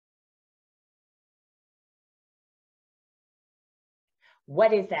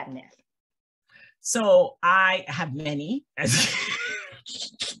What is that myth? So I have many, as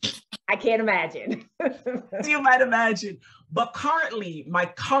I can't imagine. you might imagine. But currently, my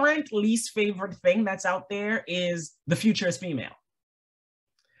current least favorite thing that's out there is the future is female.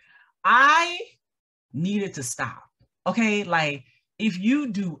 I needed to stop. Okay, like if you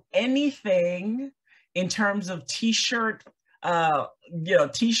do anything in terms of t-shirt,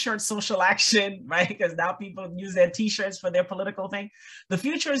 t-shirt social action, right? Because now people use their t-shirts for their political thing. The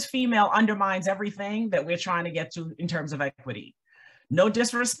future is female undermines everything that we're trying to get to in terms of equity. No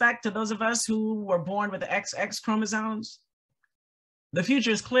disrespect to those of us who were born with XX chromosomes. The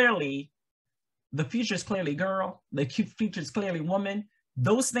future is clearly girl. The future is clearly woman.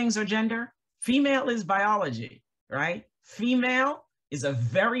 Those things are gender. Female is biology, right? Female is a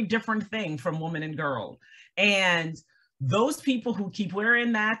very different thing from woman and girl. And those people who keep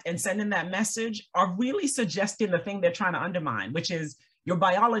wearing that and sending that message are really suggesting the thing they're trying to undermine, which is your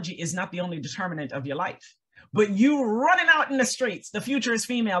biology is not the only determinant of your life. But you running out in the streets, the future is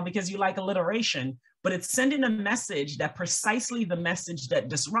female because you like alliteration, but it's sending a message that precisely the message that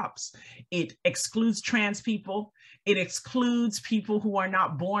disrupts. It excludes trans people. It excludes people who are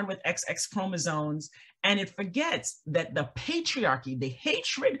not born with XX chromosomes. And it forgets that the patriarchy, the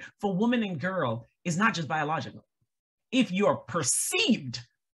hatred for woman and girl is not just biological. If you're perceived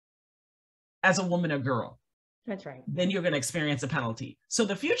as a woman or girl, that's right, then you're going to experience a penalty. So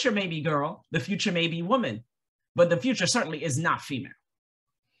the future may be girl, the future may be woman, but the future certainly is not female.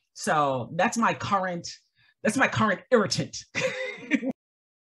 So that's my current irritant